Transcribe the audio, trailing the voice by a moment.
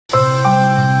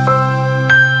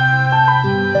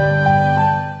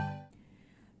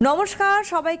নমস্কার,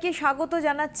 সবাইকে স্বাগত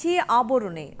জানাচ্ছি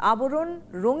আবরণে। আবরণ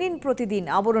রঙিন প্রতিদিন,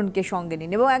 আবরণকে সঙ্গে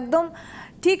নিন এবং একদম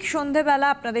ঠিক সন্ধেবেলা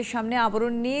আপনাদের সামনে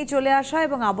আবরণ নিয়ে চলে আসা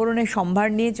এবং আবরণের সম্ভার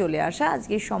নিয়ে চলে আসা।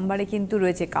 আজকের সম্ভারে কিন্তু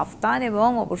রয়েছে কাফতান এবং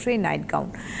অবশ্যই নাইট গাউন।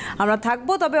 আমরা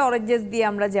থাকবো, তবে অরেঞ্জেস দিয়ে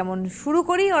আমরা যেমন শুরু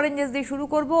করি, অরেঞ্জেস দিয়ে শুরু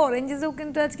করব। অরেঞ্জেসেও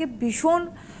কিন্তু আজকে ভীষণ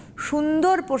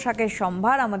সুন্দর পোশাকের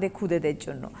সম্ভার আমাদের খুদেদের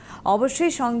জন্য।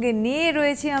 অবশ্যই সঙ্গে নিয়ে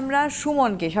রয়েছি আমরা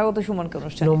সুমনকে। স্বাগত সুমনকে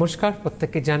অনুষ্ঠানে। নমস্কার,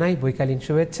 প্রত্যেককে জানাই বৈকালীন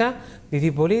শুভেচ্ছা। দিদি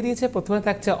বলেই দিয়েছে, প্রথমে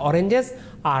থাকছে অরেঞ্জেস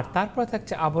আর তারপর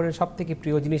থাকছে আবরণের সব থেকে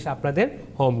প্রিয় জিনিস আপনাদের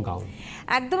হোম গাউন।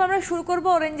 একদম আমরা শুরু করব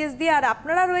অরেঞ্জেস দিয়ে। আর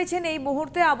আপনারা রয়েছেন এই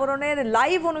মুহূর্তে আবরণের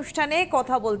লাইভ অনুষ্ঠানে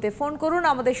কথা বলতে। ফোন করুন,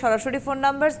 আমাদের সরাসরি ফোন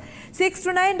নাম্বার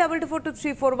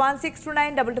 6292242341,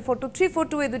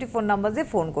 6292242342, এই দুটি ফোন নাম্বারে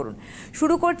ফোন করুন।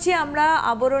 শুরু করছি আমরা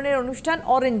আবরণের অনুষ্ঠান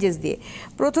অরেঞ্জেস দিয়ে।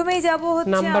 প্রথমেই যাব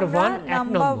হচ্ছে নাম্বার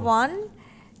 1।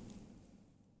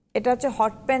 এটা হচ্ছে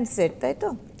হট প্যান্ট সেট, তাই তো?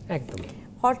 একদম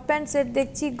হট প্যান্ট সেট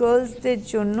দেখছি গার্লসদের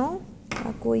জন্য।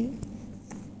 কই,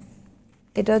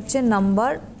 এটা হচ্ছে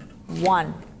নাম্বার 1।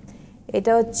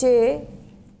 এটা হচ্ছে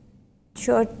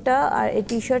শার্টটা আর এই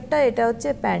টি শার্টটা, এটা হচ্ছে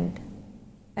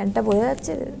প্যান্টটা বোঝা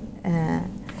যাচ্ছে? হ্যাঁ,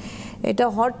 এটা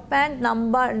hot pant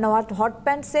number, hot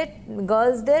pant set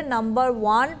গার্লসদের number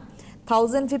 1,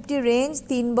 1050 range,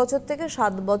 3 বছর থেকে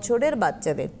 7 বছরের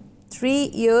বাচ্চাদের, 3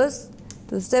 years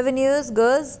to 7 years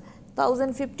girls,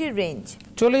 1050 range.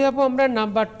 চলে যাব আমরা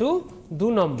নাম্বার 2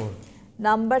 নম্বর।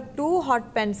 নাম্বার 2 হট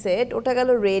প্যান্ট সেট, ওটা গেল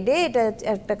রেডে, এটা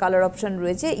একটা কালার অপশন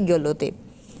রয়েছে ইয়েলোতে।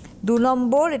 2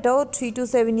 নম্বর, এটাও 3 to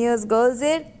 7 years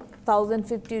গার্লসের,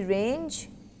 1050 রেঞ্জ।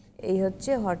 এই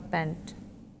হচ্ছে হট প্যান্ট।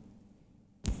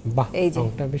 বাহ,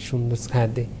 এটা বেশ সুন্দর। হ্যাঁ,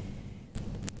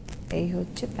 এই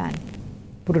হচ্ছে প্যান্ট,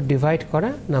 পুরো ডিভাইড করা।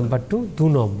 নাম্বার 2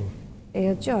 নম্বর, এই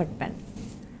হচ্ছে হট প্যান্ট।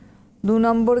 2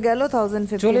 নম্বর গেল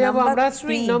 1050। চলে যাব আমরা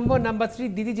 3 নম্বর। নাম্বার 3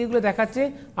 দিদি যেগুলো দেখাচ্ছে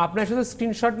আপনারা শুধু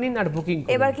স্ক্রিনশট নিন আর বুকিং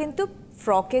করুন। এবার কিন্তু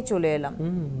ফ্রকে চলে এলাম।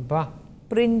 বাহ,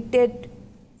 প্রিন্টেড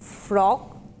ফ্রক,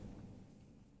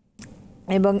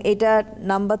 এবং এটা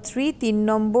number 3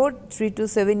 number, 3 to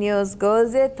 7 years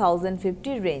গার্লসের,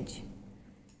 1050 range.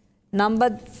 Number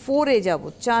 4-এ যাব,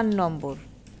 4 নম্বর।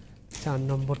 4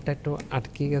 নম্বরটা একটু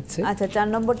আটকে গেছে। আচ্ছা, 4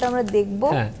 নম্বরটা আমরা দেখব।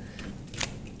 হ্যাঁ,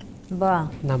 বাহ,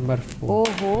 নাম্বার 4।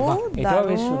 ওহো,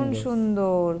 দারুণ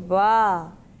সুন্দর। বাহ,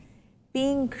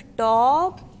 পিঙ্ক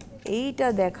টপ, এইটা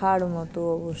দেখার মতো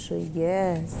অবশ্যই।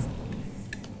 ইয়েস,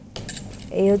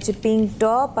 এই হচ্ছে পিঙ্ক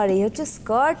টপ, আর এই হচ্ছে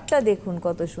স্কার্টটা দেখুন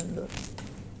কত সুন্দর।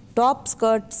 টপ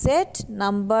স্কার্ট সেট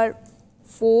নাম্বার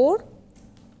 4,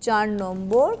 4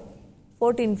 নম্বর,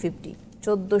 1450,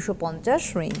 1450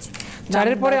 রেঞ্জ।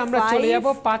 4-এর পরে আমরা চলে যাব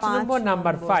 5 নম্বর,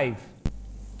 নাম্বার 5।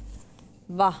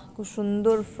 বাহ, খুব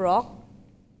সুন্দর ফ্রক।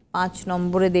 5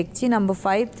 নম্বরে দেখছি নাম্বার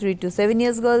 5, 3 to 7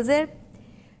 years গার্লসের,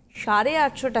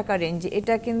 850 টাকা রেঞ্জ।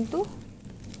 এটা কিন্তু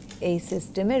এই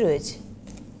সিস্টেমে রয়েছে।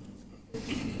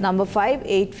 নাম্বার 5,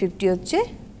 850 হচ্ছে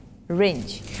রেঞ্জ।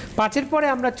 5-এর পরে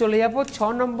আমরা চলে যাব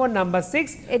 6 নম্বর, নাম্বার 6।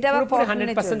 এটা আবার পুরো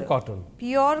 100% কটন,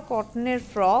 পিওর কটনের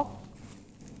ফ্রক।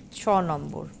 6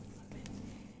 নম্বর,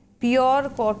 পিওর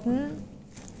কটন,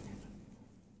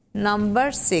 নাম্বার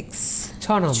 6,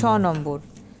 6 নম্বর।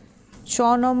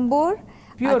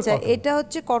 আচ্ছা, এটা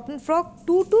হচ্ছে কটন ফ্রক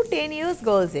 2 to 10 years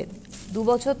গার্লসের, 2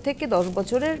 বছর থেকে 10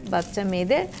 বছরের বাচ্চা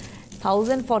মেয়েদের,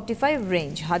 1045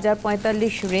 রেঞ্জ,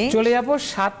 1045 রেঞ্জ। চলে যাব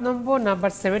 7 নম্বর,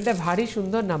 নাম্বার 7টা ভারী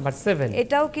সুন্দর, নাম্বার 7।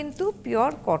 এটাও কিন্তু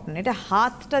পিওর কটন। এটা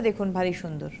হাতটা দেখুন ভারী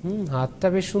সুন্দর। হাতটা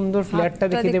বেশ সুন্দর, ফ্ল্যাটটা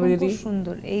দেখিয়ে দেবে দিদি। খুব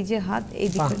সুন্দর, এই যে হাত, এই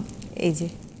দেখুন, এই যে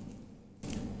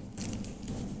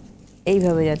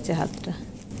এইভাবে যাচ্ছে হাতটা।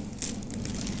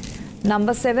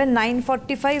 Number 7,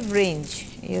 945 range.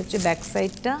 এই হচ্ছে ব্যাক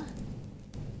সাইডটা।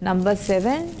 নাম্বার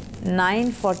 7,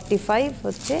 945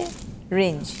 হচ্ছে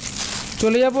রেঞ্জ।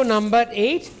 চলে যাব নাম্বার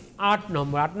 8, 8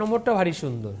 নম্বর। 8 নম্বরটা ভারী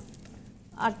সুন্দর।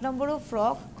 8 নম্বরও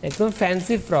ফ্রক, একদম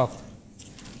ফ্যান্সি ফ্রক,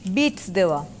 বিটস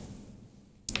দেওয়া।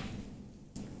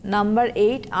 Number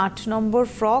 8, 8 number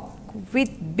frock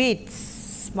with bits,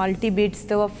 multi bits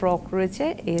দেওয়া ফ্রক রয়েছে।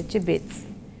 এই হচ্ছে বিটস।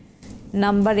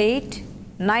 নাম্বার 8,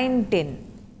 9, 10,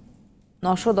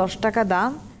 910 টাকা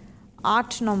দাম,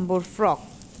 8 নম্বর ফ্রক।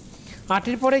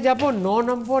 8-এর পরে যাব 9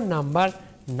 নম্বর, নাম্বার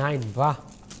 9। বাহ,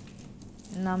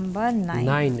 নাম্বার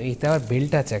 9, এইটা আবার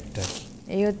বেল্ট আছে একটা।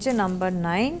 এই হচ্ছে number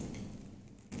 9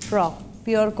 frock,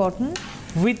 pure cotton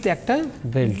with একটা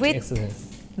বেল্ট, উইথ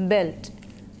বেল্ট।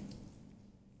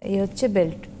 এই হচ্ছে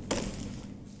বেল্ট।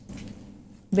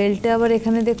 বেল্টে আবার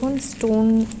এখানে দেখুন স্টোন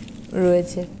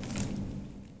রয়েছে।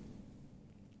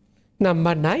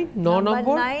 নাম্বার 9, 9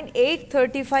 নম্বর, 9,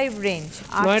 835 রেঞ্জ,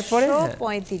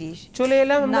 835। চলে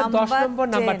এলাম আমরা 10 নম্বর,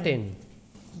 নাম্বার 10।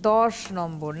 10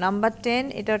 নম্বর, নাম্বার 10।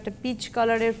 এটা একটা পিচ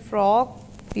কালারের ফ্রক,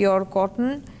 পিওর কটন,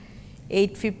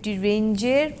 850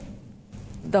 রেঞ্জের।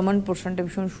 দামান পোর্শনটা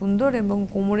ভীষণ সুন্দর এবং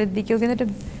কোমরের দিকেও কিন্তু একটা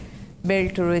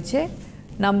বেল্ট রয়েছে।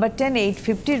 Number 10,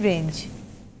 850 range.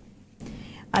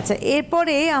 আচ্ছা,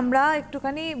 এরপরে আমরা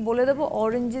একটুখানি বলে দেবো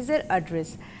অরেঞ্জেসের অ্যাড্রেস।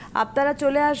 আপনারা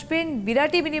চলে আসবেন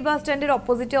বিরাটি মিনি বাস স্ট্যান্ডের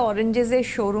অপোজিটে অরেঞ্জেসের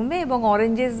শোরুমে, এবং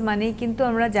অরেঞ্জেস মানেই কিন্তু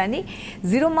আমরা জানি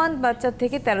 0 মান্থ বাচ্চার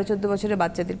থেকে 13-14 বছরের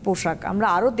বাচ্চাদের পোশাক। আমরা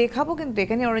আরও দেখাবো, কিন্তু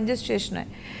এখানে অরেঞ্জেস শেষ নয়।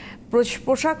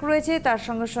 পোশাক রয়েছে, তার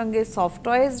সঙ্গে সঙ্গে সফট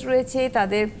টয়েস রয়েছে,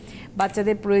 তাদের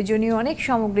বাচ্চাদের প্রয়োজনীয় অনেক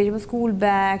সামগ্রী যেমন school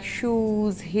bag,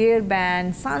 shoes, hair band,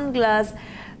 sunglass,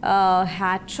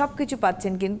 hat, সব কিছু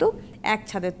পাচ্ছেন কিন্তু এক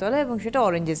ছাদের তলায়, এবং সেটা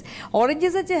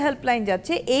অরেঞ্জেসের যে হেল্পলাইন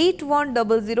যাচ্ছে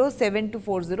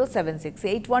 8100724076,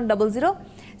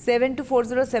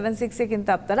 8100724076 কিন্তু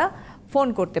আপনারা ফোন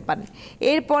করতে পারেন।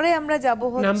 এরপরে আমরা যাব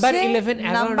হচ্ছে নাম্বার 11,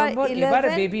 এবার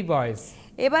বেবি বয়েজ।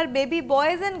 এবার বেবি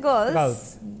বয়েজ এন্ড গার্লস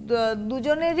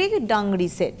দুজনেরই ডাংরি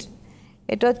সেট।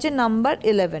 এটা হচ্ছে নাম্বার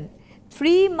 11,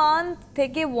 3 মান্থ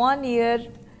থেকে 1 ইয়ার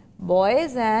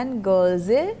boys and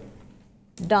গার্লসের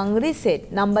dungaree set.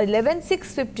 Number 11,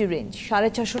 650 range,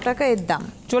 650 টাকা এর দাম।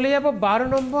 চলে যাব 12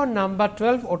 নম্বর, নাম্বার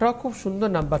 12, ওটাও খুব সুন্দর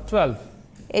নাম্বার 12।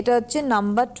 এটা হচ্ছে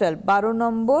নাম্বার 12, 12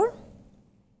 নম্বর।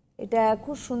 এটা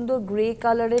খুব সুন্দর গ্রে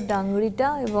কালারের ডাংরিটা,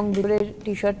 এবং ভিতরের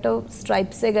টি শার্টটাও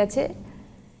স্ট্রাইপসে গেছে।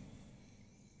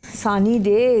 সানি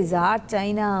ডেজ আর চাই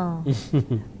না,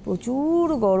 প্রচুর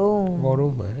গরম।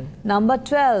 Number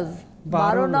 12,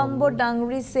 12 number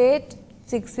dungaree set,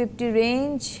 650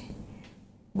 range,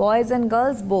 boys and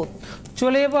girls both.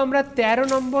 চলে যাবো আমরা 13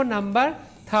 নম্বর, নাম্বার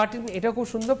 13। এটা খুব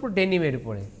সুন্দর, পুরো ডেনিমের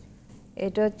উপরে।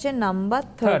 এটা হচ্ছে নাম্বার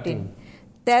 13,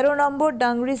 13 নম্বর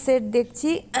ডাংরি সেট দেখছি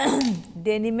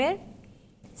ডেনিমের,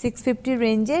 650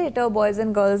 রেঞ্জের। এটাও বয়েজ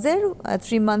অ্যান্ড গার্লসের,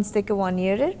 3 মান্থস থেকে 1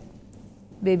 ইয়ারের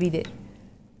বেবিদের।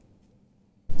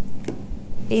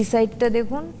 এই সাইডটা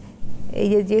দেখুন, এই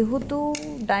যেহেতু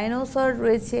ডাইনোসর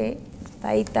রয়েছে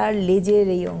তাই তার লেজের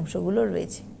এই অংশগুলো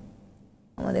রয়েছে।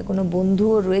 আমাদের কোনো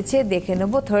বন্ধুও রয়েছে, দেখে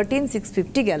নেবো। 13,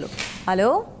 650 গেল। হ্যালো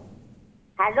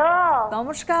হ্যালো,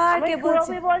 নমস্কার, কে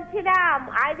বলছেন? বলছিলাম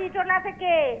আইডিটোলা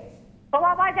থেকে,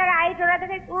 শোভা বাজার আইডিটোলা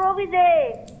থেকে সুরভি দে।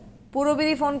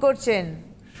 পুরবিদি ফোন করছেন।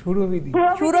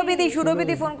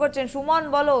 সুরবিদি ফোন করছেন। সুমন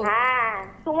বলো। হ্যাঁ,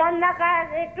 সুমন দা,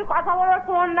 একটু কথা বলো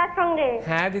সুমন দার সঙ্গে।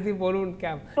 হ্যাঁ দিদি বলুন।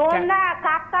 সুমন দা,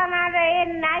 কাপ্তান আর এর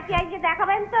নাইটি আজকে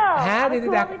দেখাবেন তো? হ্যাঁ দিদি,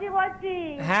 বলছি।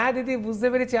 হ্যাঁ দিদি, বুঝতে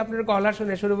পেরেছি আপনার গলা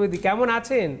শুনে। সুরভিদি কেমন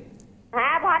আছেন?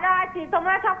 হ্যাঁ ভালো আছি,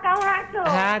 তোমরা সব কেমন আছো?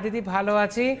 হ্যাঁ দিদি ভালো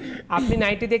আছি। আপনি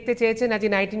নাইটি দেখতে চেয়েছেন, আজ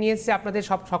নাইটি নিয়ে এসেছে আপনাদের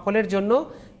সকলের জন্য,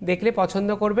 দেখলে পছন্দ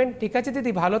করবেন। ঠিক আছে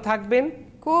দিদি, ভালো থাকবেন।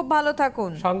 খুব ভালো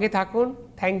থাকুন, সঙ্গে থাকুন।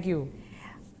 Thank you.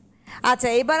 আচ্ছা,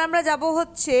 এবার আমরা যাব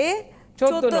হচ্ছে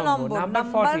 14 নম্বর, নাম্বার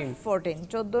 14,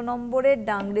 14 নম্বরের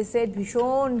ডাংরি সেট,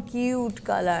 ভীষণ কিউট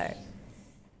কালার,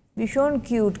 ভীষণ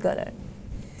কিউট কালার।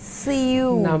 সিইউ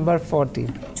নাম্বার 14,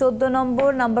 14 নম্বর,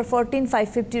 নাম্বার 14,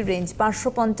 550 রেঞ্জ,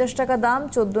 550 টাকা দাম।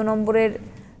 14 নম্বরের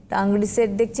ডাংরি সেট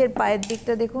দেখছে। পায়ের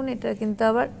দিকটা দেখুন, এটা কিন্তু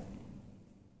আবার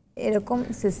এরকম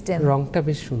সিস্টেম, রংটা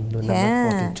বেশ সুন্দর।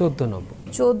 হ্যাঁ, 14 নম্বর,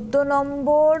 14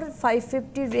 নম্বর,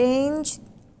 550 রেঞ্জ,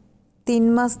 3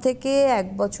 মাস থেকে 1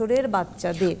 বছরের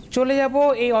বাচ্চাদের। চলে যাব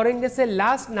এই অরেঞ্জেসের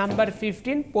লাস্ট, নাম্বার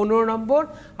 15, 15 নম্বর।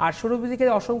 আর সুরভিদিকে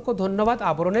অসংখ্য ধন্যবাদ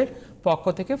আবরণের পক্ষ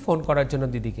থেকে ফোন করার জন্য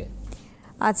দিদিকে।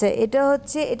 আচ্ছা, এটা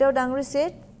হচ্ছে, এটাও ডাংরি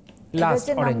সেট, এটা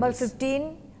হচ্ছে নাম্বার 15,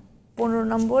 15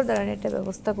 নম্বর। দাঁড়ান, এটা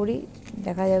ব্যবস্থা করি,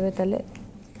 দেখা যাবে তাহলে।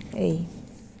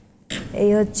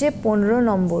 এই হচ্ছে 15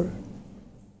 নম্বর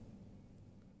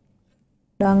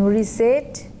ডাংরি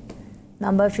সেট,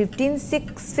 নাম্বার 15,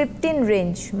 615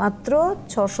 রেঞ্জ, মাত্র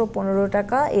 615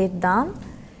 টাকা এর দাম।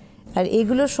 আর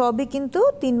এগুলো সবই কিন্তু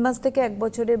 3 মাস থেকে 1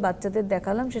 বছরের বাচ্চাদের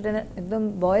দেখালাম, সেটা একদম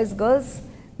বয়েজ গার্লস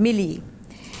মিলিয়ে।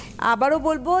 আবারও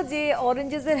বলবো যে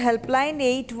অরেঞ্জেসের হেল্পলাইন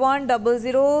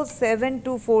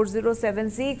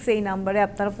 8100724076, এই নাম্বারে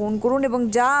আপনারা ফোন করুন, এবং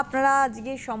যা আপনারা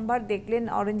আজকে সম্ভার দেখলেন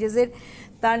অরেঞ্জেসের,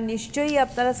 তার নিশ্চয়ই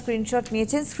আপনারা স্ক্রিনশট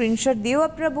নিয়েছেন। স্ক্রিনশট দিয়েও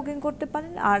আপনারা বুকিং করতে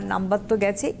পারেন, আর নাম্বার তো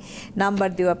গেছেই, নাম্বার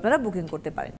দিয়েও আপনারা বুকিং করতে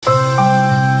পারেন।